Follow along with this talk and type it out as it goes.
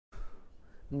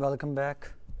Welcome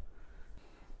back.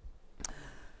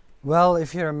 Well,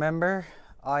 if you remember,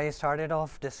 I started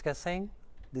off discussing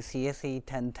the CSE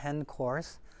 1010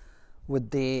 course with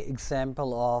the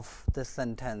example of this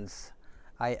sentence.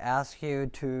 I asked you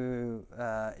to,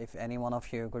 if any one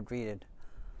of you could read it.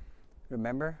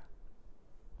 Remember?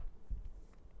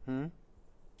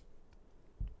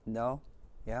 No?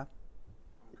 Yeah?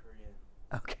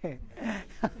 Okay.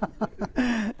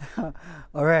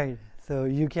 All right. So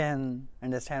you can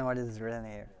understand what is written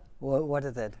here. What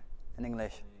is it in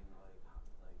English?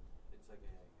 It's like a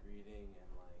greeting and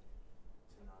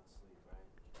to not sleep,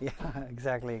 right? Yeah,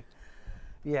 exactly.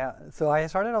 Yeah. So I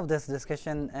started off this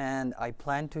discussion and I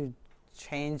plan to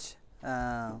change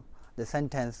the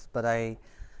sentence, but I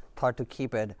thought to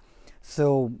keep it.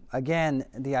 So again,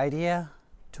 the idea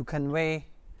to convey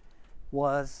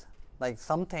was like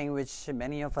something which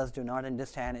many of us do not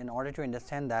understand. In order to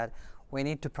understand that, we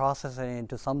need to process it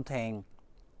into something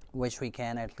which we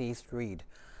can at least read.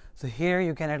 So here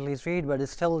you can at least read, but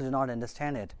still do not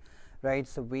understand it, right?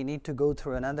 So we need to go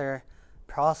through another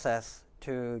process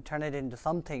to turn it into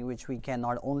something which we can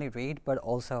not only read but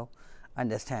also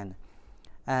understand.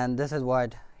 And this is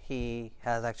what he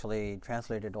has actually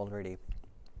translated already.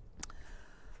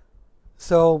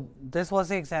 So this was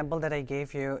the example that I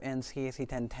gave you in CSE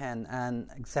 1010, and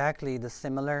exactly the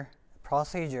similar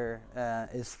procedure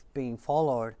is being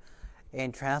followed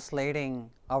in translating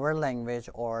our language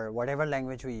or whatever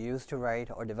language we use to write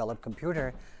or develop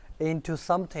computer into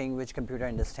something which computer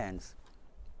understands.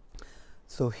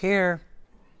 So here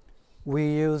we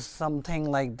use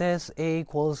something like this: A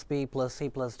equals B plus C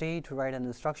plus D to write an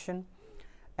instruction,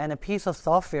 and a piece of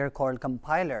software called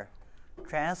compiler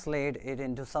translate it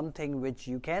into something which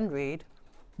you can read,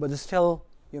 but still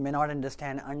you may not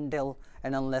understand until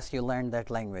and unless you learn that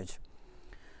language.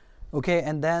 Okay,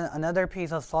 and then another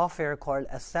piece of software called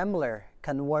assembler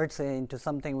converts it into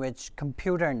something which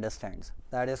computer understands.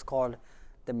 That is called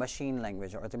the machine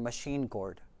language or the machine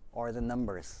code or the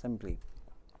numbers simply.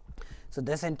 So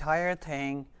this entire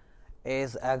thing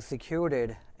is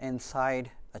executed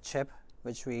inside a chip,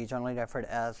 which we generally refer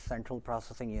to as central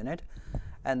processing unit.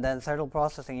 And then central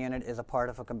processing unit is a part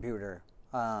of a computer,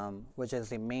 which is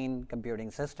the main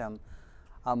computing system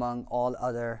among all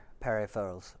other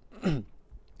peripherals.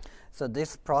 So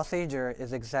this procedure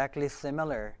is exactly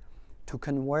similar to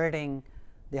converting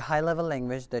the high-level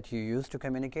language that you use to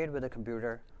communicate with a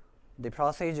computer. The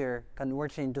procedure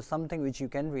converts it into something which you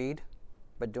can read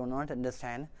but do not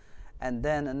understand, and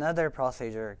then another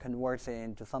procedure converts it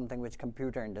into something which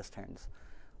computer understands,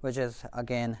 which is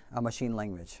again a machine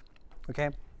language. Okay,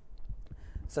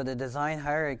 so the design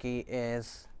hierarchy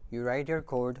is you write your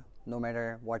code no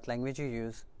matter what language you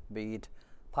use, be it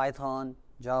Python,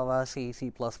 Java, C,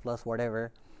 C++,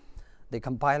 whatever. The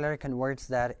compiler converts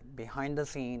that behind the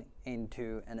scene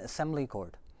into an assembly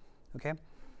code. Okay,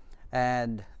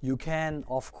 and you can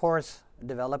of course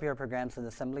develop your programs in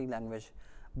assembly language,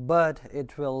 but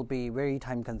it will be very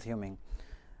time consuming.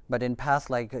 But in past,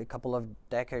 like a couple of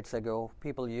decades ago,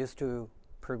 people used to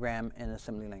program in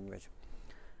assembly language.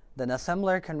 Then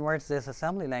assembler converts this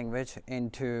assembly language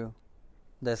into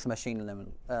this machine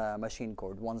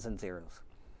code, ones and zeros.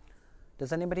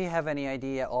 Does anybody have any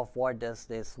idea of what does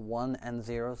this 1 and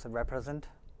 0s represent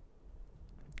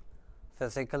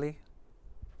physically?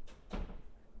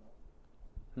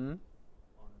 On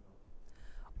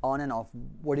and off.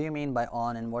 What do you mean by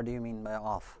on and what do you mean by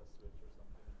off?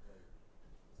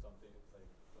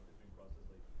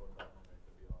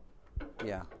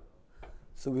 Yeah.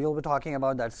 So we'll be talking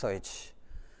about that switch.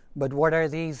 But what are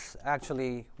these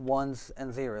actually ones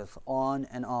and zeros, on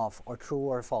and off, or true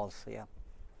or false? Yeah.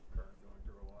 Current going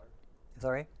through a wire.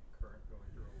 Sorry? Current going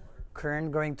through a wire.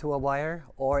 Current going through a wire,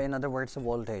 or in other words, a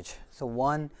voltage. So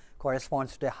 1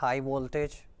 corresponds to the high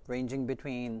voltage ranging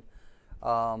between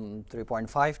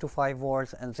 3.5 to 5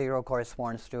 volts, and 0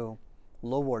 corresponds to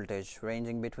low voltage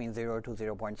ranging between 0 to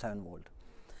 0.7 volt.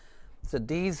 So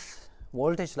these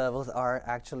voltage levels are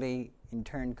actually in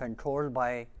turn controlled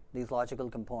by these logical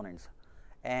components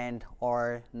and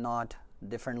are not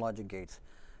different logic gates.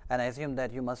 And I assume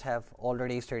that you must have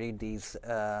already studied these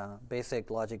basic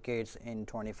logic gates in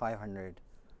 2500.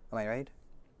 Am I right?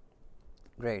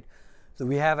 Great. So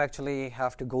we have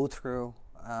to go through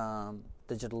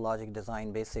digital logic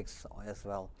design basics as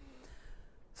well.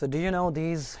 So do you know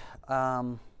these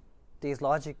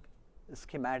logic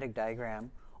schematic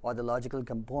diagram or the logical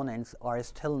components are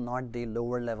still not the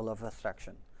lower level of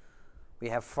abstraction. We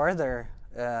have further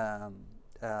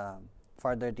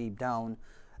deep down,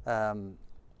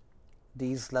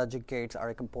 these logic gates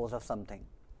are composed of something.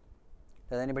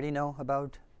 Does anybody know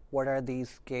about what are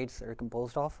these gates are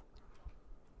composed of?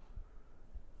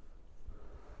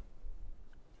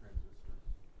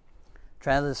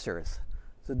 transistors.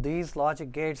 So these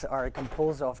logic gates are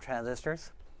composed of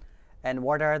transistors. And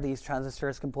what are these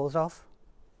transistors composed of?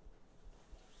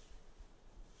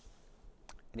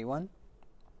 Anyone?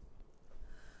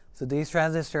 So these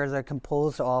transistors are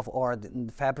composed of or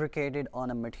fabricated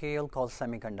on a material called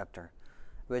semiconductor,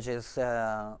 which is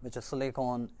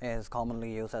silicon is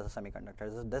commonly used as a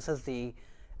semiconductor. So this is the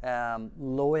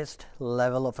lowest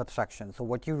level of abstraction. So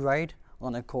what you write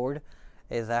on a code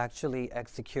is actually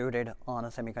executed on a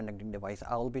semiconducting device.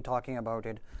 I will be talking about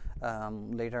it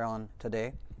later on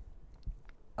today.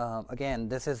 Again,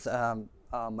 this is a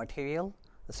material,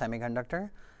 a semiconductor,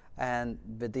 and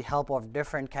with the help of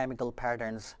different chemical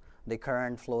patterns, the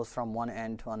current flows from one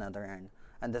end to another end,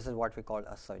 and this is what we call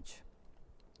a switch.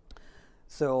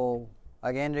 So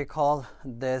again, recall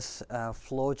this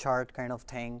flow chart kind of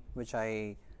thing which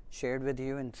I shared with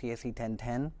you in CSE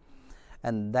 1010,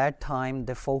 and that time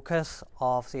the focus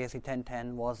of CSE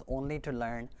 1010 was only to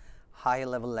learn high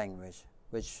level language,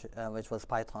 which was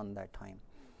Python that time.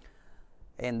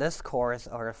 In this course,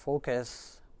 our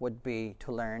focus would be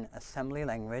to learn assembly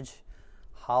language,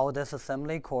 how this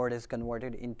assembly code is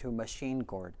converted into machine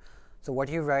code. So what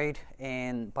you write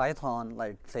in Python,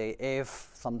 like say if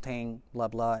something blah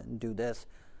blah do this,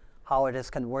 how it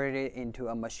is converted into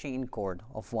a machine code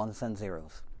of ones and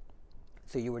zeros.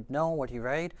 So you would know what you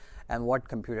write and what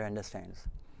computer understands,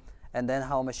 and then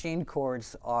how machine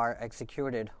codes are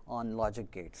executed on logic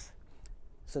gates.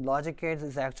 So logic gates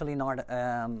is actually not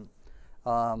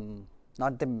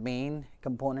the main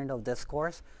component of this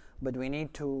course, but we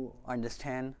need to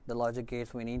understand the logic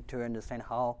gates. We need to understand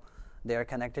how they are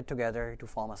connected together to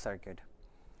form a circuit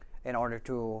in order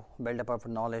to build up our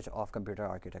knowledge of computer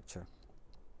architecture.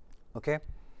 Okay?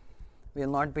 We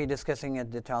will not be discussing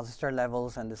at the transistor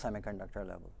levels and the semiconductor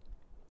level.